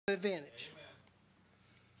advantage.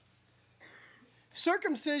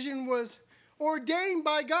 Circumcision was ordained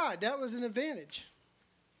by God. That was an advantage.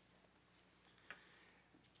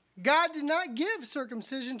 God did not give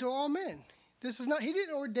circumcision to all men. He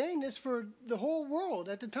didn't ordain this for the whole world.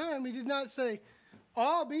 At the time, he did not say,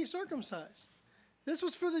 all be circumcised. This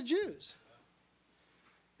was for the Jews.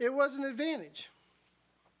 It was an advantage.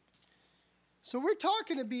 So we're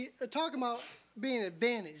talking about being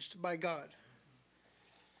advantaged by God.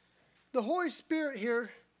 The Holy Spirit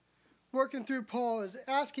here, working through Paul, is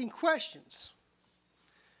asking questions.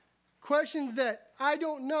 Questions that I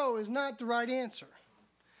don't know is not the right answer.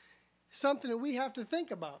 Something that we have to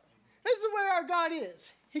think about. This is the way our God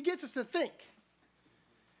is. He gets us to think.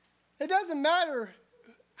 It doesn't matter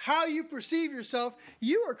how you perceive yourself.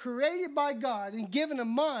 You are created by God and given a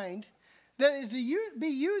mind that is to be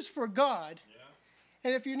used for God. Yeah.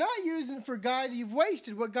 And if you're not using it for God, you've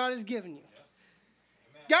wasted what God has given you.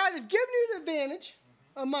 Yeah. God has given you an advantage,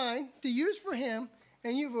 a mind, to use for him,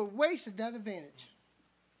 and you've wasted that advantage.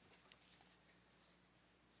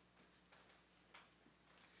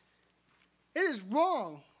 It is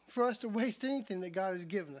wrong for us to waste anything that God has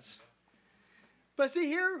given us. But see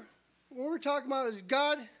here, what we're talking about is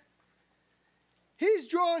God, he's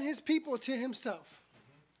drawing his people to himself.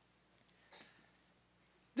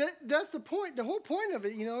 That's the point. The whole point of it,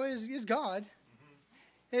 is God.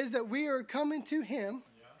 Is that we are coming to him.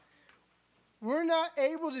 We're not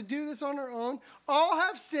able to do this on our own. All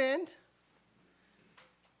have sinned.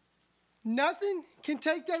 Nothing can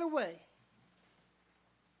take that away.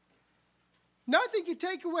 Nothing can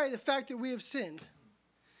take away the fact that we have sinned.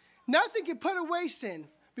 Nothing can put away sin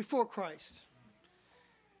before Christ.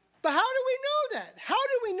 But how do we know that? How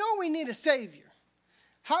do we know we need a Savior?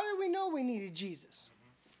 How do we know we needed Jesus?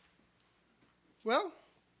 Well,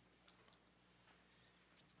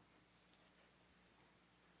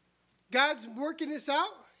 God's working this out.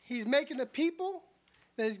 He's making a people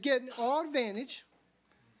that is getting all advantage.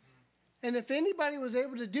 And if anybody was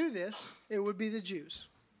able to do this, it would be the Jews.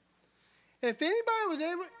 If anybody was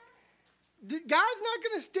able, God's not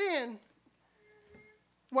going to stand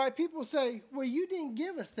why people say, well, you didn't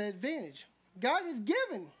give us the advantage. God has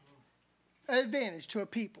given an advantage to a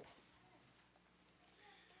people.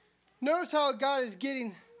 Notice how God is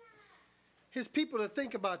getting his people to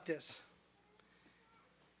think about this.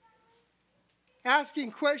 Asking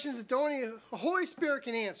questions that only the Holy Spirit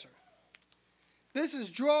can answer. This is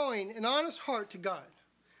drawing an honest heart to God.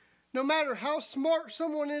 No matter how smart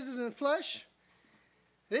someone is in the flesh,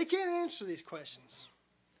 they can't answer these questions.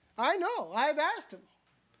 I know. I've asked them.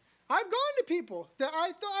 I've gone to people that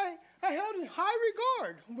I thought I held in high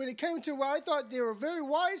regard when it came to what I thought they were very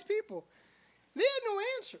wise people. They had no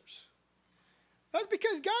answers. That's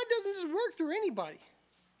because God doesn't just work through anybody.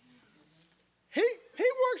 He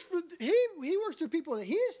works through people that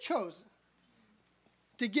he has chosen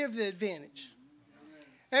to give the advantage.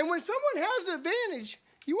 And when someone has the advantage,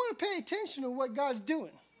 you want to pay attention to what God's doing.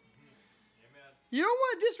 Amen. You don't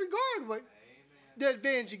want to disregard what the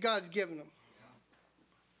advantage that God's given them.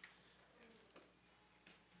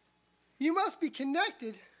 You must be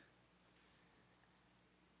connected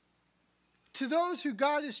to those who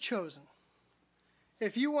God has chosen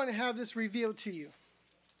if you want to have this revealed to you.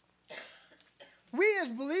 We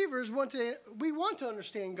as believers want to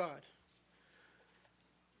understand God.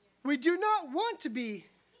 We do not want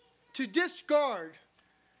to discard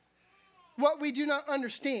what we do not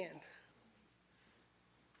understand.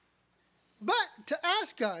 But to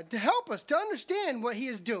ask God to help us to understand what he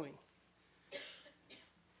is doing.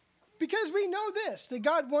 Because we know this, that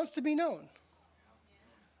God wants to be known.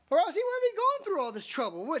 Or else he wouldn't be going through all this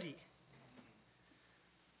trouble, would he?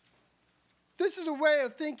 This is a way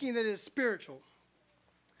of thinking that is spiritual.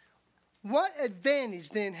 What advantage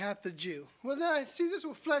then hath the Jew? Well, now, see, this is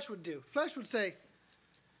what flesh would do. Flesh would say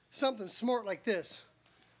something smart like this.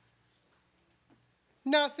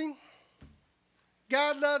 Nothing.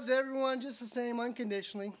 God loves everyone just the same,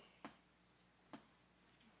 unconditionally.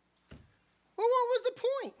 Well, what was the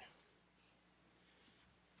point?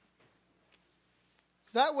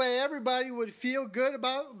 That way everybody would feel good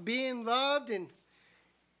about being loved and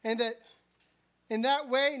that in that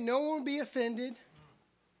way no one would be offended.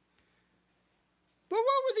 But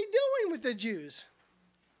what was he doing with the Jews?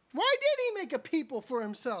 Why did he make a people for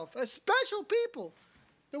himself? A special people,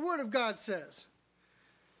 the Word of God says.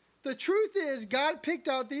 The truth is, God picked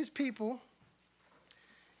out these people.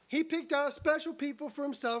 He picked out a special people for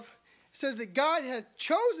himself. It says that God had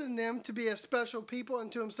chosen them to be a special people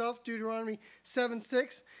unto himself, Deuteronomy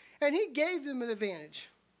 7:6, and he gave them an advantage.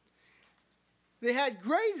 They had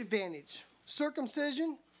great advantage.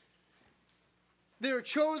 Circumcision. They were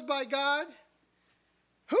chosen by God.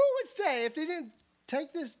 Who would say, if they didn't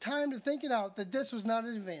take this time to think it out, that this was not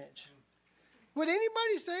an advantage? Would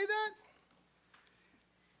anybody say that?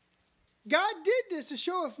 God did this to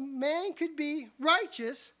show if man could be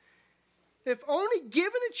righteous, if only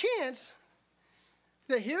given a chance,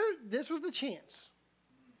 that here, this was the chance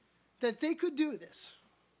that they could do this.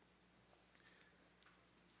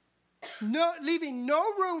 No, leaving no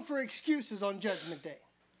room for excuses on Judgment Day.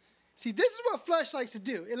 See, this is what flesh likes to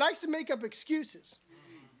do. It likes to make up excuses.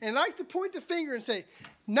 And it likes to point the finger and say,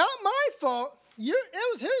 not my fault. It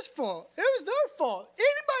was his fault. It was their fault.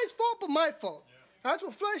 Anybody's fault but my fault. Yeah. That's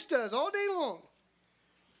what flesh does all day long.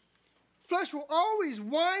 Flesh will always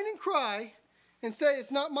whine and cry and say,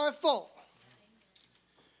 it's not my fault.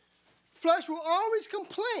 Flesh will always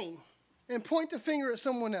complain and point the finger at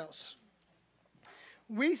someone else.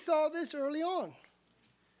 We saw this early on.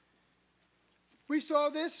 We saw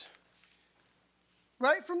this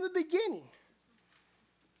right from the beginning.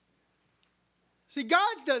 See,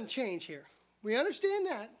 God doesn't change here. We understand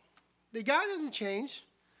that. That God doesn't change.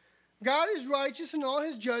 God is righteous in all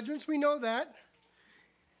his judgments. We know that.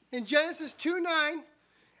 In Genesis 2:9,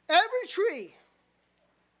 every tree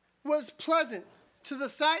was pleasant to the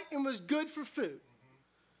sight and was good for food.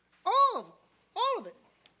 All of them. All of it.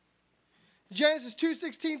 Genesis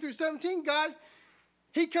 2:16 through 17, God,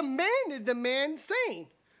 he commanded the man, saying,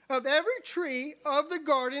 of every tree of the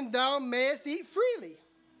garden thou mayest eat freely.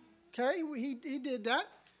 Okay, he did that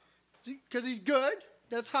because he's good.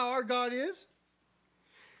 That's how our God is.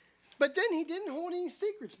 But then he didn't hold any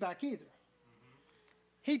secrets back either.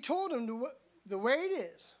 He told him the way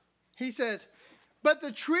it is. He says, but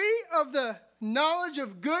the tree of the knowledge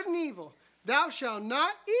of good and evil, thou shalt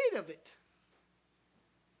not eat of it.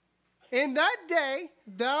 In that day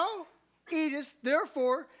thou eatest,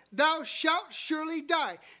 therefore thou shalt surely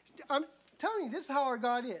die. I'm telling you, this is how our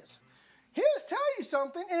God is. He'll tell you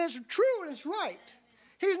something, and it's true and it's right.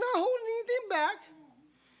 He's not holding anything back.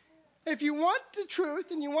 If you want the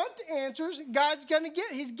truth and you want the answers, God's going to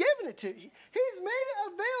get it. He's giving it to you. He's made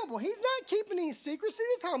it available. He's not keeping any secrets. See,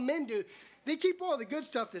 this is how men do. They keep all the good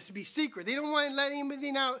stuff to be secret. They don't want to let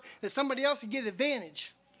anything out that somebody else can get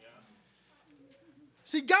advantage. Yeah.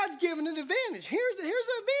 See, God's giving an advantage. Here's the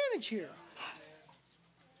advantage here.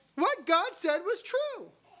 What God said was true.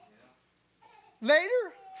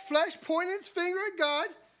 Later, flesh pointed its finger at God,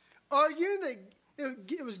 arguing that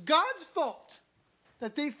it was God's fault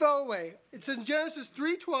that they fell away. It's in Genesis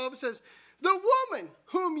 3:12. It says, the woman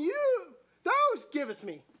whom thou givest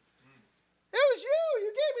me. It was you.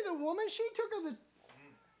 You gave me the woman. She took of the...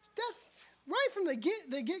 That's right from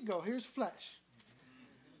the get-go. Here's flesh.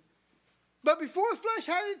 But before flesh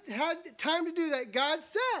had time to do that, God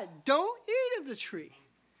said, don't eat of the tree.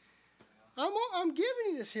 I'm giving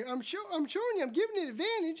you this here. I'm showing you. I'm giving you an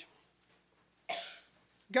advantage.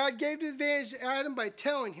 God gave the advantage to Adam by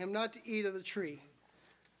telling him not to eat of the tree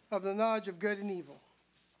of the knowledge of good and evil.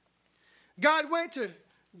 God went to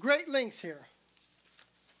great lengths here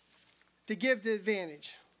to give the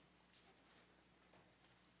advantage.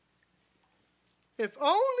 If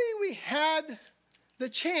only we had the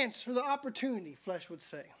chance or the opportunity, flesh would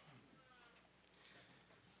say.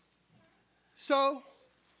 So,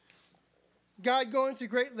 God going to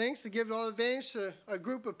great lengths to give all advantage to a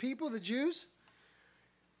group of people, the Jews,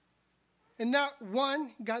 and not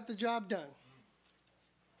one got the job done.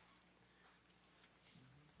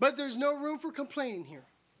 But there's no room for complaining here.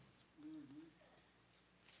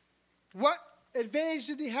 What advantage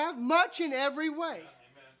did he have? Much in every way.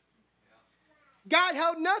 God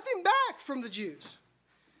held nothing back from the Jews.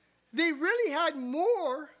 They really had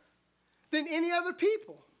more than any other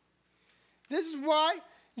people. This is why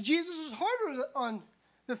Jesus was harder on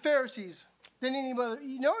the Pharisees than any other.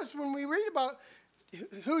 You notice when we read about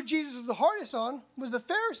who Jesus was the hardest on, was the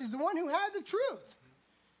Pharisees, the one who had the truth.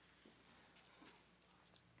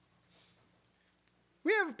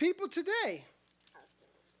 We have people today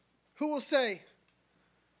who will say,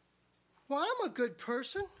 well, I'm a good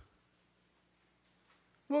person.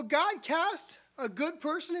 Will God cast a good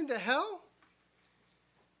person into hell?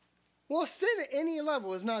 Well, sin at any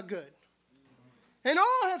level is not good. And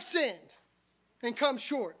all have sinned and come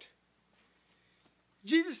short.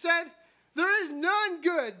 Jesus said, there is none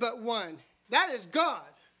good but one. That is God.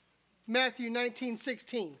 Matthew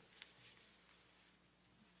 19:16.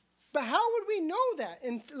 But how would we know that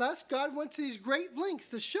unless God went to these great lengths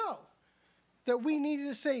to show that we needed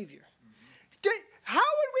a Savior? How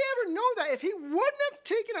would we ever know that if he wouldn't have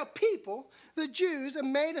taken a people, the Jews,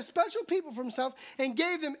 and made a special people for himself and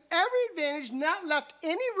gave them every advantage, not left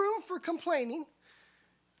any room for complaining?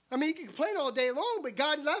 I mean, you can complain all day long, but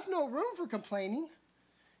God left no room for complaining.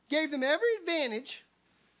 Gave them every advantage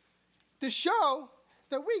to show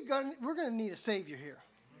that we're going to need a Savior here.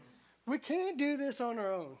 We can't do this on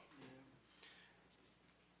our own.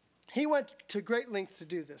 He went to great lengths to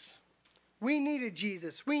do this. We needed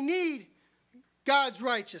Jesus. We need God's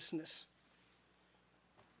righteousness.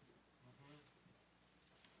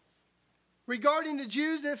 Regarding the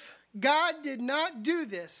Jews, if God did not do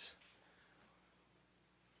this,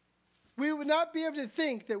 we would not be able to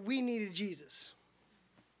think that we needed Jesus.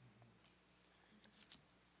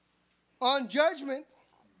 On judgment,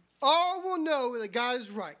 all will know that God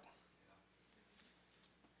is right.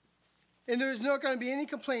 And there is not going to be any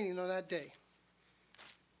complaining on that day.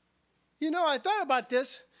 You know, I thought about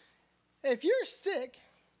this. If you're sick,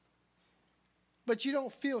 but you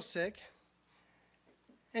don't feel sick,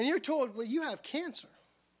 and you're told, well, you have cancer.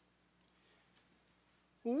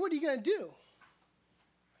 Well, what are you going to do?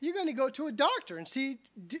 You're going to go to a doctor and see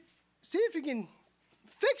if you can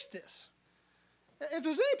fix this. If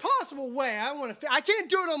there's any possible way, I can't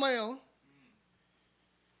do it on my own.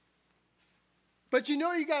 But you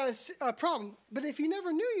know you got a problem. But if you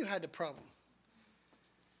never knew you had the problem,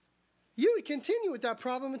 you would continue with that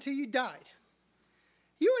problem until you died.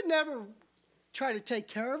 You would never try to take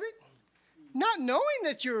care of it, not knowing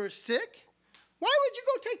that you're sick. Why would you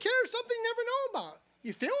go take care of something you never know about?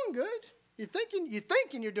 You're feeling good. You're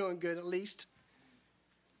thinking you're doing good at least.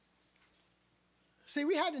 See,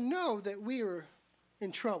 we had to know that we were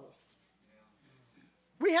in trouble.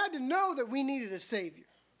 We had to know that we needed a Savior.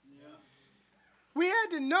 We had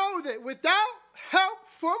to know that without help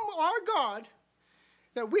from our God,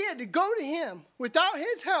 that we had to go to Him. Without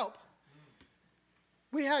His help,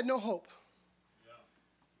 we had no hope.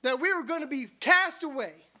 That we were going to be cast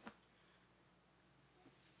away.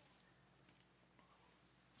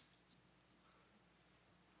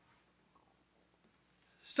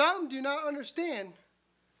 Some do not understand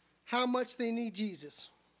how much they need Jesus.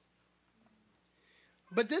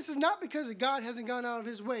 But this is not because God hasn't gone out of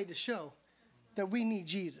His way to show that we need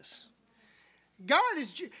Jesus. God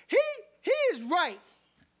is, He is right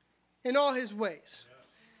in all His ways.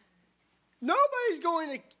 Nobody's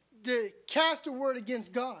going to cast a word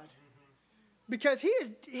against God because He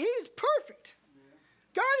is perfect.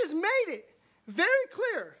 God has made it very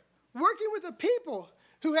clear, working with a people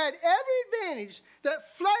who had every advantage that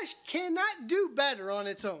flesh cannot do better on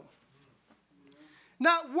its own.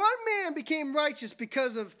 Not one man became righteous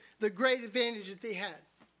because of the great advantages they had.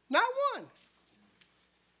 Not one.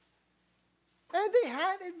 And they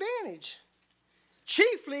had advantage.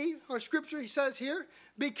 Chiefly, our scripture says here,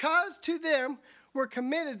 because to them were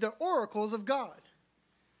committed the oracles of God.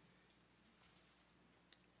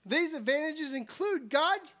 These advantages include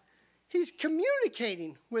God. He's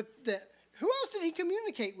communicating with them. Who else did He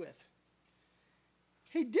communicate with?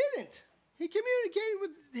 He didn't. He communicated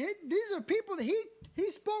with, these are people that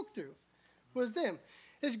he spoke through, was them.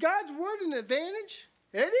 Is God's word an advantage?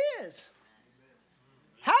 It is.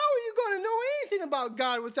 How are you going to know anything about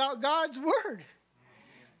God without God's word?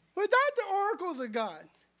 Without the oracles of God.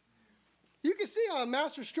 You can see how a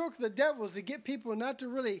master stroke of the devil is to get people not to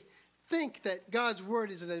really think that God's word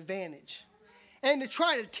is an advantage. And to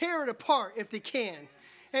try to tear it apart if they can.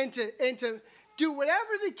 And to do whatever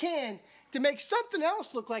they can to make something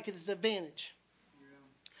else look like it's an advantage.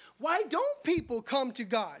 Why don't people come to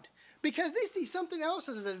God? Because they see something else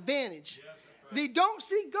as an advantage. They don't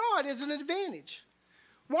see God as an advantage.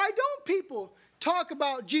 Why don't people talk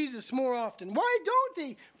about Jesus more often? Why don't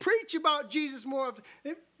they preach about Jesus more often?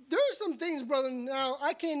 There are some things, brother, now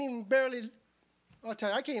I can't even I'll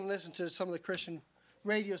tell you, I can't even listen to some of the Christian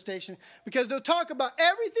radio station because they'll talk about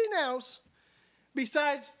everything else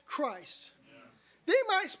besides Christ. Yeah. They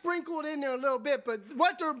might sprinkle it in there a little bit, but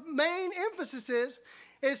what their main emphasis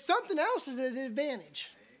is something else is an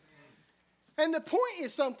advantage. Amen. And the point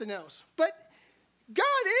is something else. But God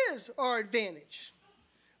is our advantage.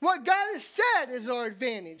 What God has said is our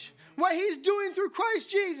advantage. What He's doing through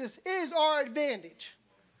Christ Jesus is our advantage.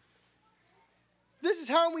 This is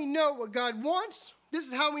how we know what God wants. This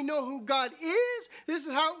is how we know who God is. This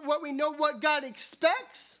is what we know what God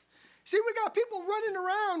expects. See, we got people running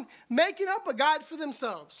around making up a God for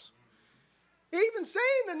themselves. Even saying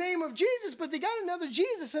the name of Jesus, but they got another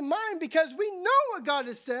Jesus in mind because we know what God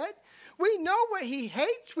has said. We know what He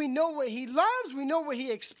hates. We know what He loves. We know what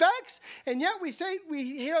He expects. And yet we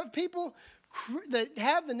hear people that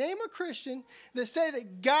have the name of Christian that say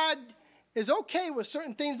that God is okay with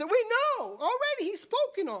certain things that we know already He's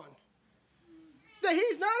spoken on. That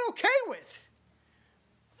He's not okay with.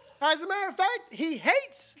 As a matter of fact, He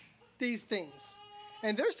hates these things.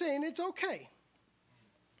 And they're saying it's okay.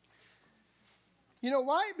 You know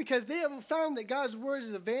why? Because they haven't found that God's word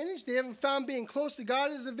is advantage. They haven't found being close to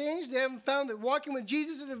God is advantage. They haven't found that walking with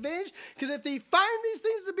Jesus is advantage. Because if they find these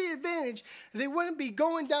things to be advantage, they wouldn't be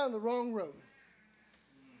going down the wrong road.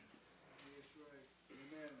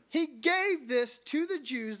 He gave this to the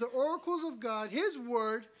Jews, the oracles of God, his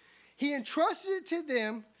word. He entrusted it to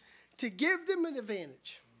them to give them an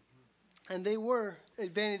advantage. And they were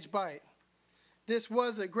advantaged by it. This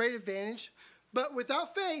was a great advantage. But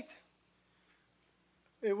without faith,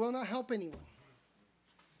 it will not help anyone.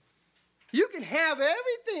 You can have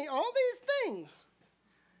everything, all these things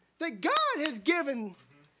that God has given.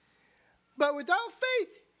 But without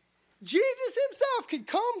faith, Jesus himself could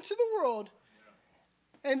come to the world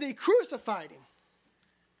and they crucified him.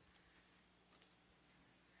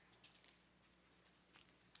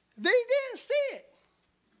 They didn't see it.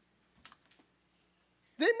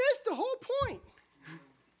 They missed the whole point.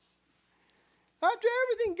 After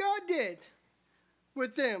everything God did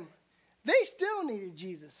with them, they still needed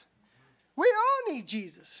Jesus. We all need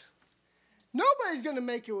Jesus. Nobody's going to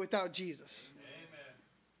make it without Jesus. Amen.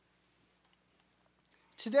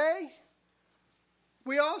 Today,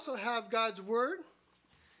 we also have God's word.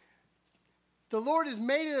 The Lord has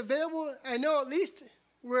made it available. I know at least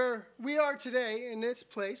where we are today in this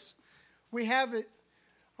place, we have it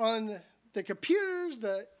on the computers,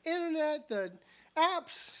 the internet, the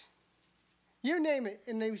apps, you name it.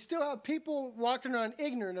 And they still have people walking around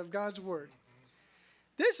ignorant of God's word.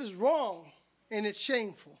 This is wrong and it's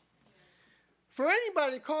shameful. For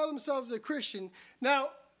anybody to call themselves a Christian,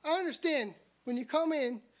 now I understand when you come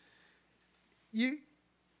in,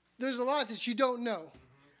 there's a lot that you don't know.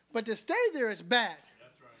 But to stay there is bad.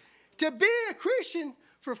 That's right. To be a Christian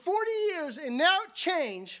for 40 years and now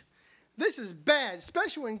change, this is bad,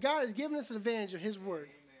 especially when God has given us an advantage of his word.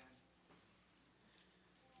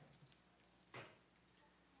 Amen.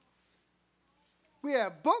 We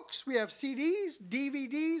have books, we have CDs,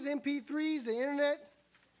 DVDs, MP3s, the internet.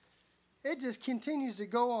 It just continues to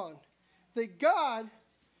go on. That God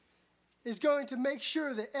is going to make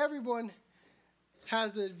sure that everyone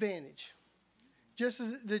has the advantage. Just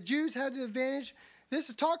as the Jews had the advantage, this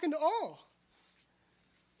is talking to all.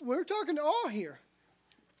 We're talking to all here.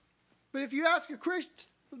 But if you ask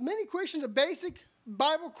many Christians a basic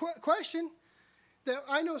Bible question that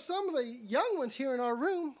I know some of the young ones here in our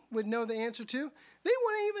room would know the answer to, they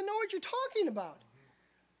wouldn't even know what you're talking about.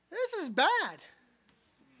 This is bad.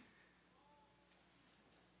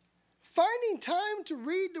 Finding time to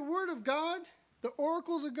read the Word of God, the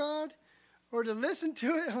oracles of God, or to listen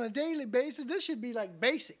to it on a daily basis, this should be like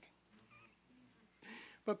basic.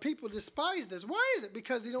 But people despise this. Why is it?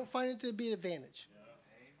 Because they don't find it to be an advantage. Yeah.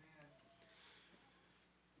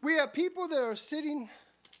 We have people that are sitting,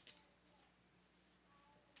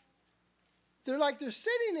 they're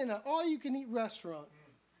sitting in an all-you-can-eat restaurant,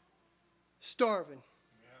 starving.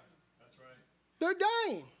 Yeah, that's right. They're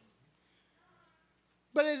dying.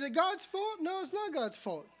 But is it God's fault? No, it's not God's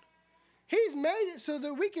fault. He's made it so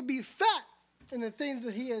that we can be fat in the things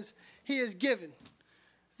that he has given.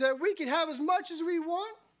 That we can have as much as we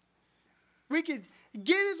want. We could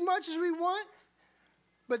get as much as we want.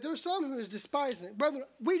 But there's some who is despising it. Brother,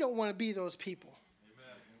 we don't want to be those people.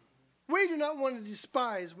 Amen. We do not want to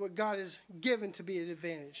despise what God has given to be an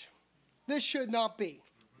advantage. This should not be.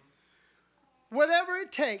 Mm-hmm. Whatever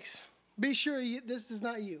it takes, be sure this is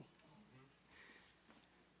not you. Mm-hmm.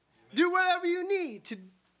 Do whatever you need to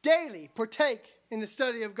daily partake in the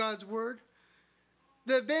study of God's word.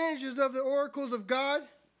 The advantages of the oracles of God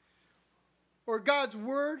or God's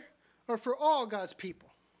word are for all God's people.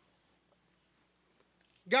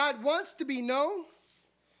 God wants to be known.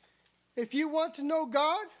 If you want to know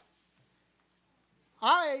God,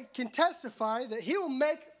 I can testify that he will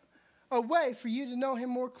make a way for you to know him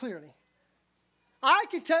more clearly. I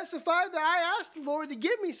can testify that I asked the Lord to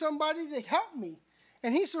give me somebody to help me,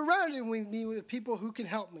 and he surrounded me with people who can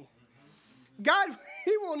help me. God,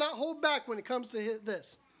 he will not hold back when it comes to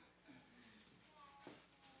this.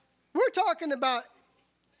 We're talking about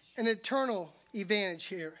an eternal advantage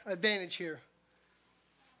here.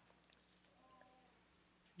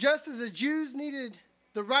 Just as the Jews needed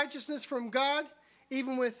the righteousness from God,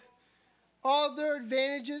 even with all their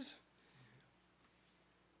advantages,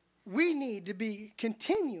 we need to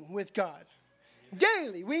continue with God.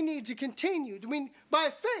 Daily, we need to continue. By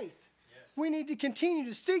faith, we need to continue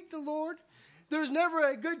to seek the Lord. There's never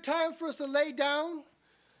a good time for us to lay down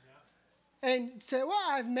and say, well,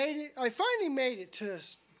 I've made it. I finally made it to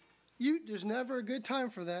us. There's never a good time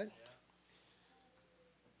for that.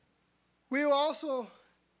 We will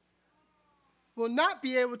not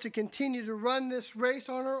be able to continue to run this race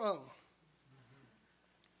on our own.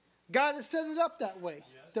 God has set it up that way,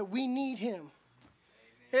 that we need him.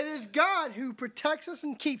 It is God who protects us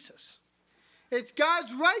and keeps us. It's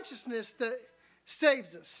God's righteousness that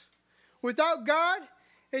saves us. Without God,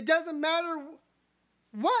 it doesn't matter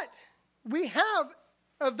what we have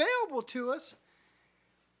available to us.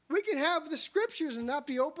 We can have the scriptures and not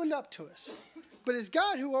be opened up to us. But it's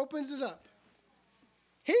God who opens it up.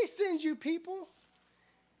 He sends you people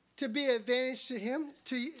to be an advantage to him,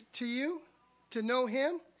 to you, to know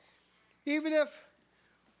him. Even if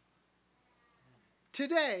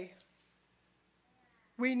today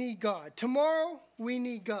we need God. Tomorrow we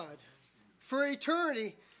need God. For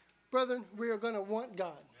eternity, brethren, we are going to want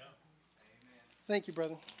God. Thank you,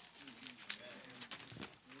 brethren.